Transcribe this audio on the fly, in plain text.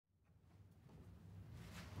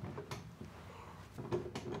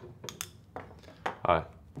Hi,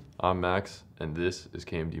 I'm Max, and this is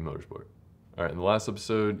KMD Motorsport. All right, in the last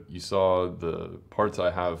episode, you saw the parts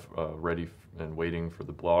I have ready and waiting for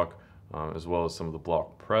the block, as well as some of the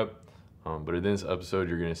block prep. But in this episode,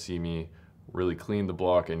 you're gonna see me really clean the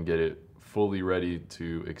block and get it fully ready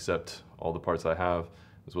to accept all the parts I have,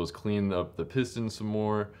 as well as clean up the piston some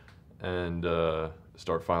more and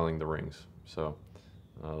start filing the rings. So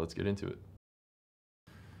let's get into it.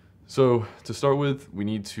 So to start with, we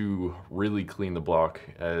need to really clean the block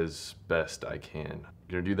as best I can. I'm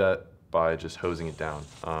gonna do that by just hosing it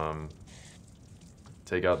down.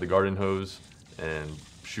 Take out the garden hose and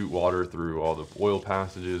shoot water through all the oil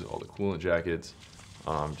passages, all the coolant jackets.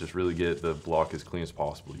 Just really get the block as clean as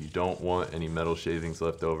possible. You don't want any metal shavings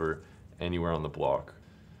left over anywhere on the block.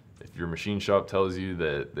 If your machine shop tells you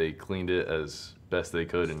that they cleaned it as best they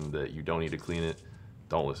could and that you don't need to clean it,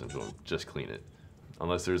 don't listen to them, just clean it.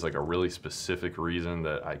 Unless there's like a really specific reason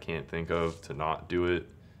that I can't think of to not do it,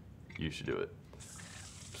 you should do it.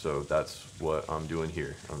 So that's what I'm doing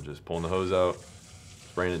here. I'm just pulling the hose out,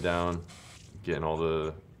 spraying it down, getting all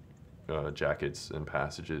the jackets and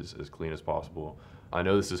passages as clean as possible. I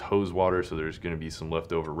know this is hose water, so there's gonna be some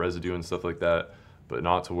leftover residue and stuff like that, but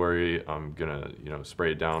not to worry. I'm gonna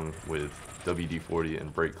spray it down with WD-40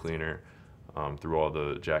 and brake cleaner through all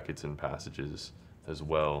the jackets and passages as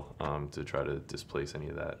well, to try to displace any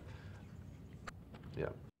of that. Yeah.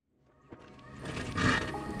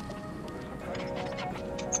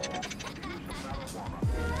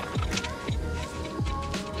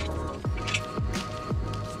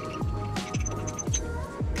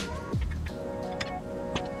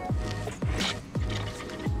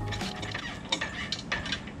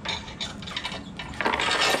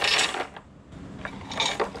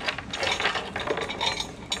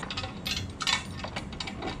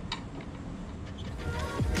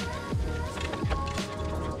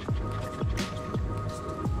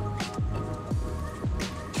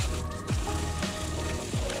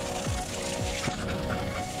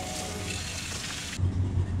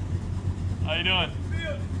 How you doing?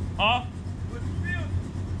 Huh?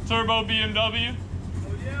 Turbo BMW?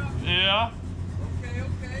 Oh yeah? Yeah?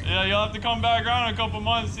 Okay. Yeah, you'll have to come back around in a couple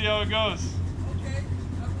months, see how it goes. Okay,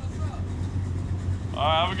 that's what's up.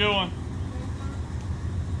 Alright, have a good one.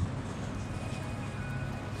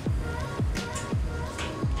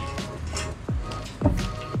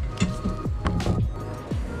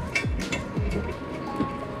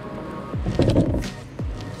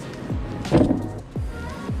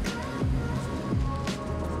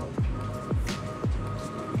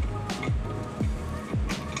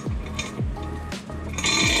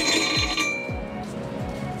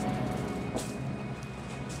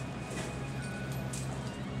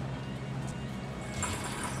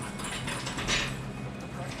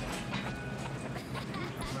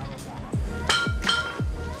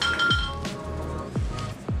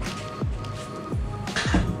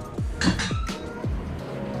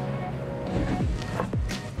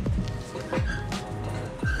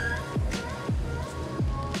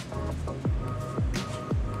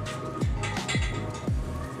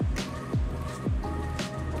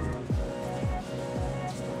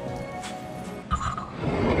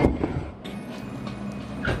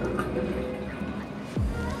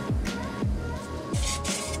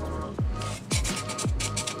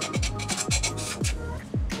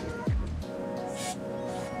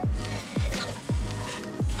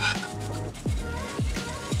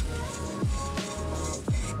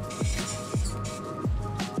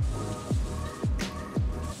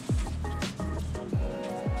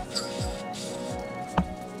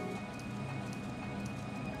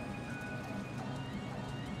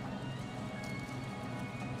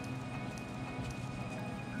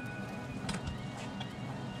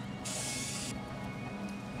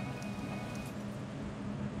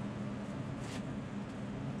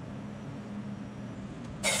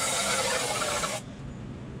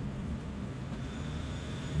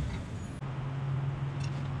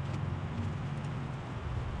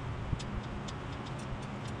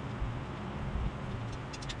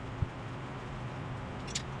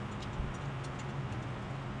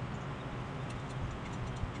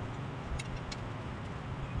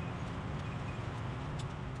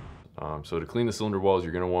 So to clean the cylinder walls,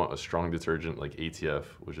 you're gonna want a strong detergent like ATF,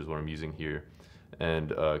 which is what I'm using here,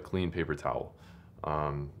 and a clean paper towel.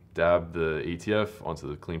 Dab the ATF onto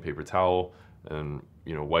the clean paper towel and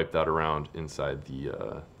wipe that around inside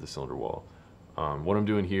the cylinder wall. What I'm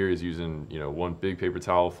doing here is using one big paper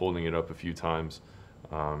towel, folding it up a few times,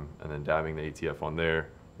 and then dabbing the ATF on there,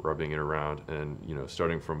 rubbing it around, and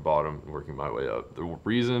starting from bottom and working my way up. The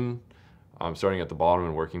reason I'm starting at the bottom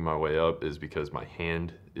and working my way up is because my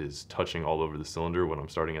hand is touching all over the cylinder when I'm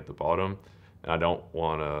starting at the bottom. And I don't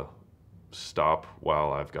want to stop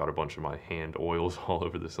while I've got a bunch of my hand oils all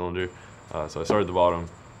over the cylinder. So I start at the bottom,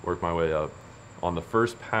 work my way up. On the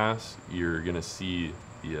first pass, you're gonna see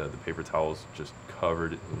the paper towels just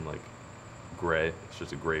covered in like gray. It's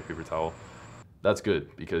just a gray paper towel. That's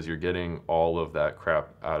good because you're getting all of that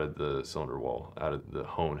crap out of the cylinder wall, out of the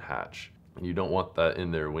hone hatch. You don't want that in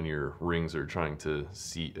there when your rings are trying to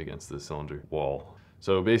seat against the cylinder wall.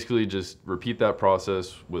 So basically just repeat that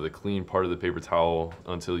process with a clean part of the paper towel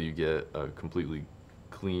until you get a completely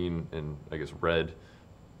clean and I guess red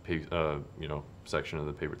section of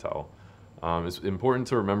the paper towel. It's important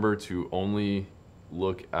to remember to only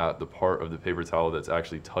look at the part of the paper towel that's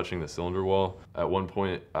actually touching the cylinder wall. At one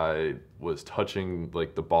point I was touching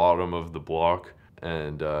like the bottom of the block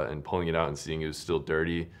and pulling it out and seeing it was still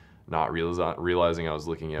dirty, not realizing I was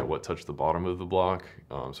looking at what touched the bottom of the block.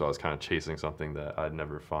 So I was kind of chasing something that I'd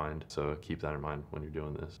never find. So keep that in mind when you're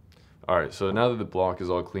doing this. All right, so now that the block is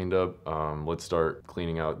all cleaned up, let's start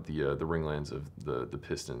cleaning out the ringlands of the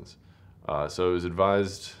pistons. So it was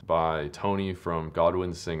advised by Tony from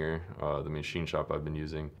Godwin Singer, the machine shop I've been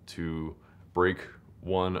using, to break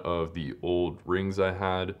one of the old rings I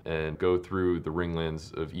had and go through the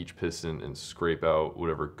ringlands of each piston and scrape out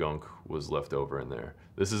whatever gunk was left over in there.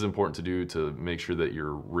 This is important to do to make sure that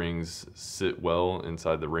your rings sit well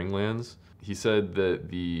inside the ringlands. He said that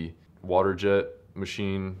the water jet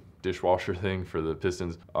machine dishwasher thing for the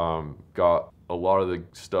pistons got a lot of the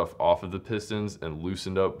stuff off of the pistons and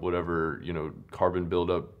loosened up whatever carbon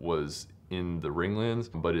buildup was in the ringlands,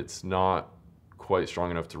 but it's not quite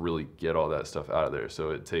strong enough to really get all that stuff out of there. So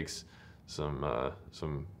it takes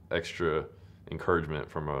some extra encouragement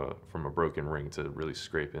from a broken ring to really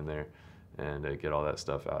scrape in there and get all that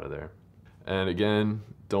stuff out of there. And again,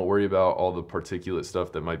 don't worry about all the particulate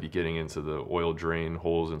stuff that might be getting into the oil drain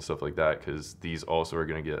holes and stuff like that, because these also are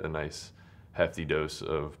going to get a nice hefty dose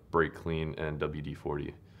of brake clean and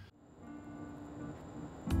WD-40.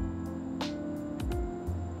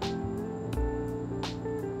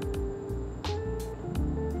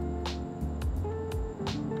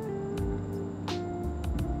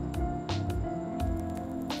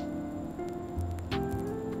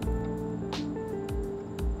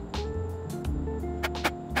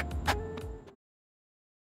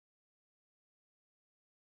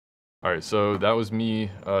 All right, so that was me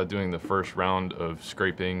doing the first round of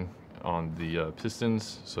scraping on the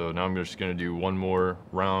pistons. So now I'm just gonna do one more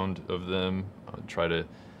round of them, try to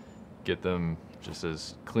get them just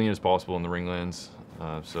as clean as possible in the ringlands.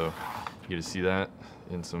 So you get to see that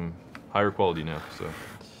in some higher quality now. So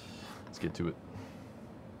let's get to it.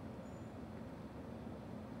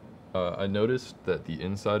 I noticed that the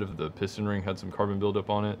inside of the piston ring had some carbon buildup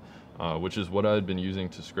on it, which is what I had been using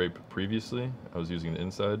to scrape previously. I was using the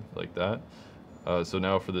inside like that. So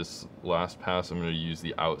now for this last pass, I'm going to use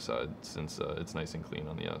the outside since it's nice and clean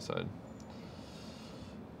on the outside.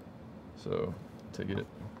 So take it,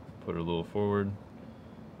 put it a little forward,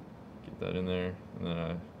 get that in there, and then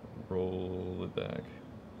I roll it back.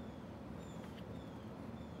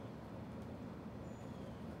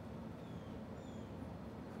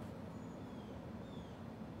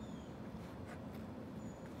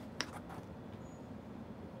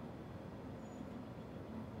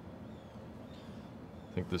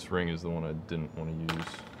 I think this ring is the one I didn't want to use,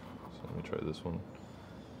 so let me try this one.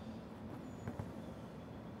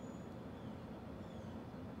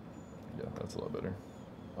 Yeah, that's a lot better.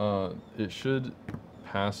 It should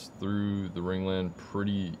pass through the ringland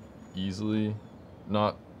pretty easily,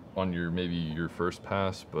 not on maybe your first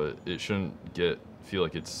pass, but it shouldn't feel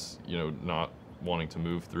like it's not wanting to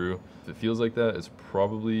move through. If it feels like that, it's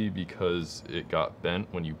probably because it got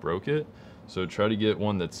bent when you broke it. So try to get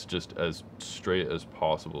one that's just as straight as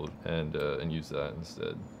possible and use that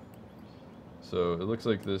instead. So it looks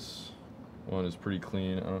like this one is pretty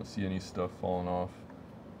clean. I don't see any stuff falling off.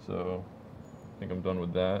 So I think I'm done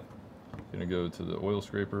with that. Gonna go to the oil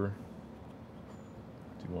scraper,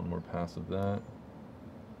 do one more pass of that,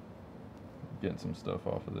 getting some stuff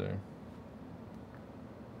off of there.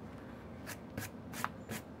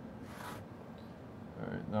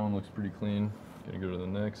 All right, that one looks pretty clean. Gonna go to the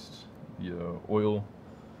next. The oil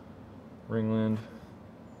ringland,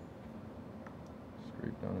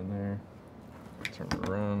 scrape down in there, turn it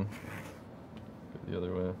around, go the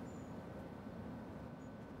other way.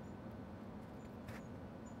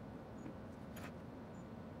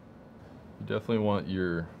 You definitely want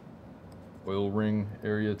your oil ring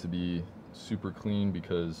area to be super clean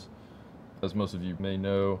because, as most of you may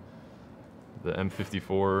know, the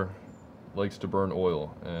M54 likes to burn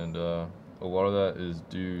oil, and a lot of that is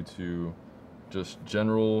due to just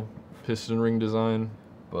general piston ring design,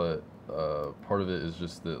 but part of it is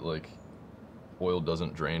just that like oil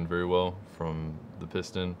doesn't drain very well from the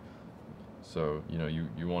piston. So, you know,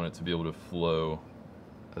 you want it to be able to flow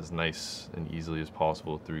as nice and easily as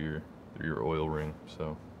possible through your oil ring.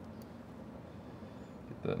 So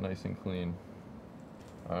get that nice and clean.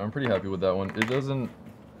 I'm pretty happy with that one. It doesn't,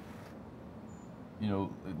 you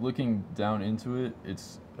know, looking down into it,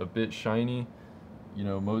 it's a bit shiny. You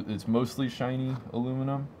know, it's mostly shiny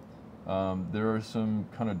aluminum. There are some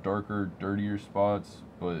kind of darker, dirtier spots,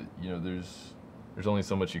 but you know, there's only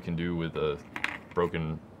so much you can do with a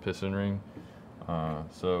broken piston ring.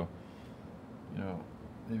 So, you know,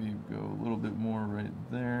 maybe go a little bit more right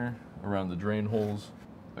there around the drain holes.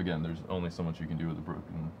 Again, there's only so much you can do with a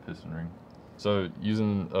broken piston ring. So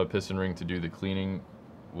using a piston ring to do the cleaning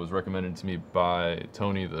was recommended to me by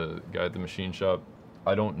Tony, the guy at the machine shop.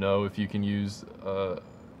 I don't know if you can use,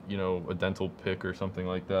 you know, a dental pick or something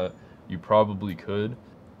like that. You probably could.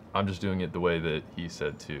 I'm just doing it the way that he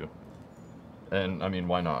said to. And I mean,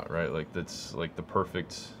 why not, right? Like that's like the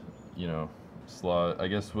perfect, you know, slot. I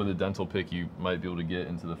guess with a dental pick, you might be able to get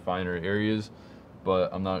into the finer areas,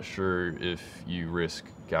 but I'm not sure if you risk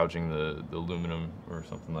gouging the aluminum or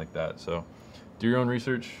something like that. So do your own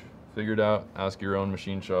research, figure it out, ask your own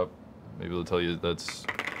machine shop. Maybe they'll tell you that's,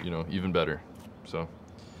 you know, even better. So, all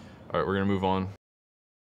right, we're gonna move on.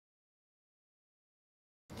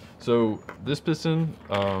 So this piston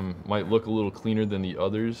might look a little cleaner than the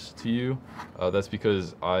others to you. That's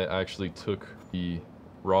because I actually took the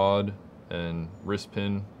rod and wrist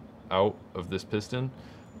pin out of this piston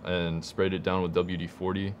and sprayed it down with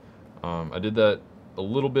WD-40. I did that a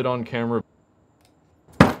little bit on camera,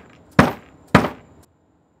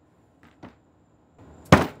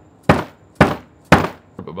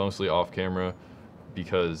 but mostly off camera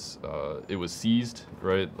because it was seized,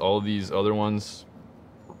 right? All of these other ones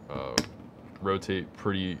rotate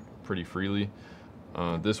pretty freely.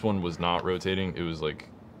 This one was not rotating. It was like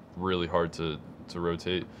really hard to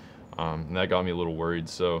rotate, and that got me a little worried.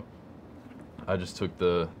 So I just took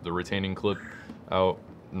the retaining clip out,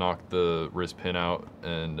 knocked the wrist pin out,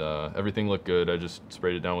 and everything looked good. I just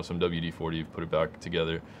sprayed it down with some WD-40, put it back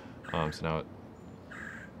together. So now it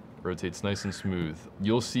rotates nice and smooth.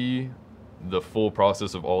 You'll see the full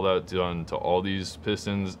process of all that done to all these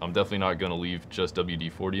pistons. I'm definitely not gonna leave just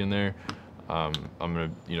WD-40 in there. I'm gonna,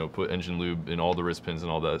 you know, put engine lube in all the wrist pins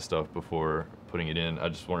and all that stuff before putting it in. I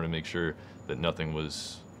just wanted to make sure that nothing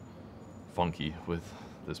was funky with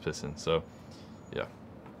this piston. So, yeah.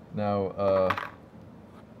 Now,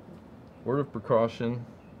 word of precaution: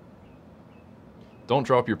 don't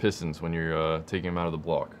drop your pistons when you're taking them out of the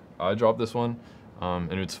block. I dropped this one,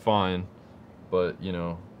 and it's fine, but you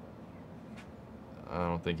know, I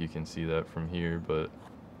don't think you can see that from here, but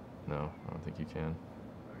no, I don't think you can.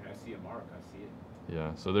 I mean, I see a mark, I see it.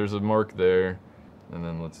 Yeah, so there's a mark there, and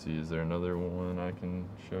then let's see, is there another one I can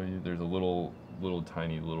show you? There's a little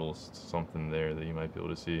tiny little something there that you might be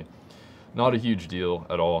able to see. Not a huge deal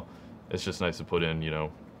at all. It's just nice to put in, you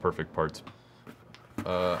know, perfect parts.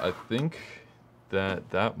 I think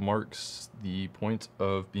that marks the point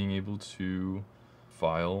of being able to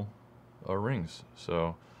file our rings.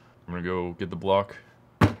 So I'm gonna go get the block,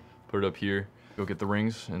 put it up here, go get the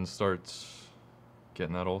rings, and start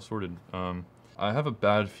getting that all sorted. I have a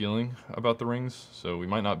bad feeling about the rings, so we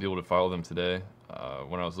might not be able to file them today.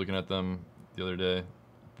 When I was looking at them the other day,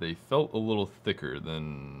 they felt a little thicker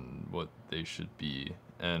than what they should be.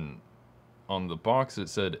 And on the box it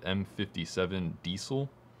said M57 diesel.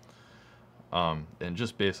 And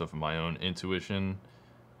just based off of my own intuition,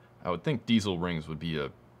 I would think diesel rings would be a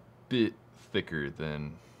bit thicker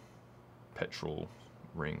than petrol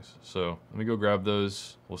rings. So let me go grab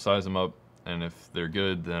those, we'll size them up, and if they're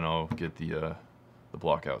good, then I'll get the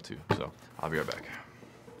block out too. So I'll be right back.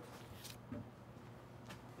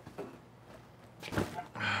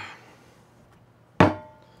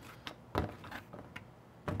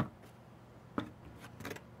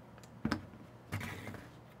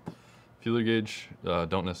 Feeler gauge,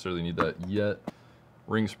 don't necessarily need that yet.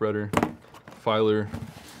 Ring spreader, filer,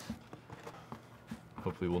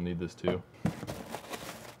 hopefully we'll need this too.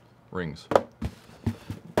 Rings.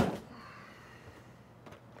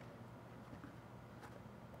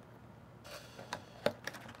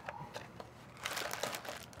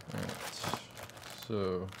 Alright,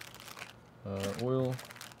 so oil,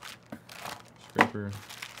 scraper,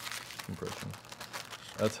 compression.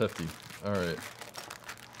 That's hefty. Alright.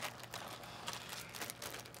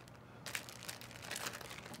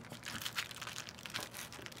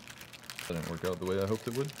 That didn't work out the way I hoped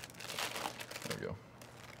it would. There we go.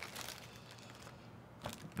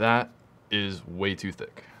 That is way too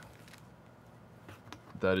thick.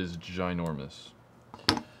 That is ginormous.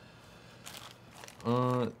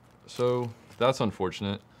 So that's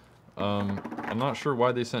unfortunate. I'm not sure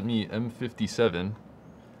why they sent me M57,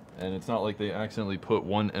 and it's not like they accidentally put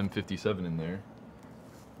one M57 in there.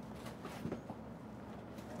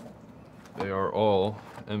 They are all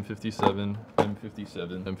M57,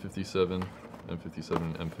 M57, M57,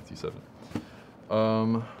 M57,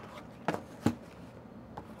 M57.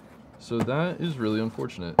 So that is really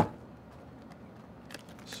unfortunate.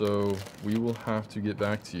 So we will have to get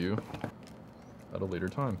back to you at a later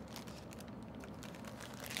time.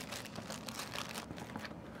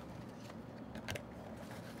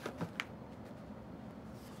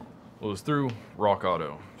 Well, it was through Rock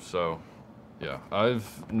Auto, so yeah,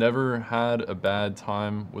 I've never had a bad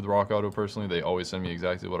time with Rock Auto personally. They always send me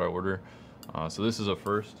exactly what I order. So this is a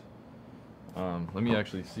first. Let me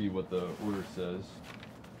actually see what the order says.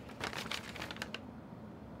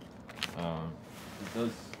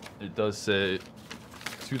 It does say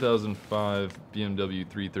 2005 BMW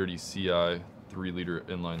 330 Ci 3-liter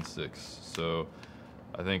inline 6. So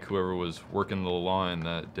I think whoever was working the line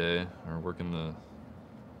that day, or working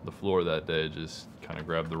the floor that day, just kind of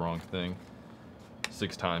grabbed the wrong thing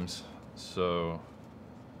 6 times. So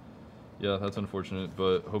yeah, that's unfortunate,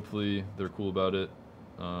 but hopefully they're cool about it.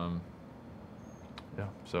 Yeah,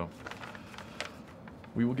 so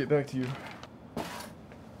we will get back to you.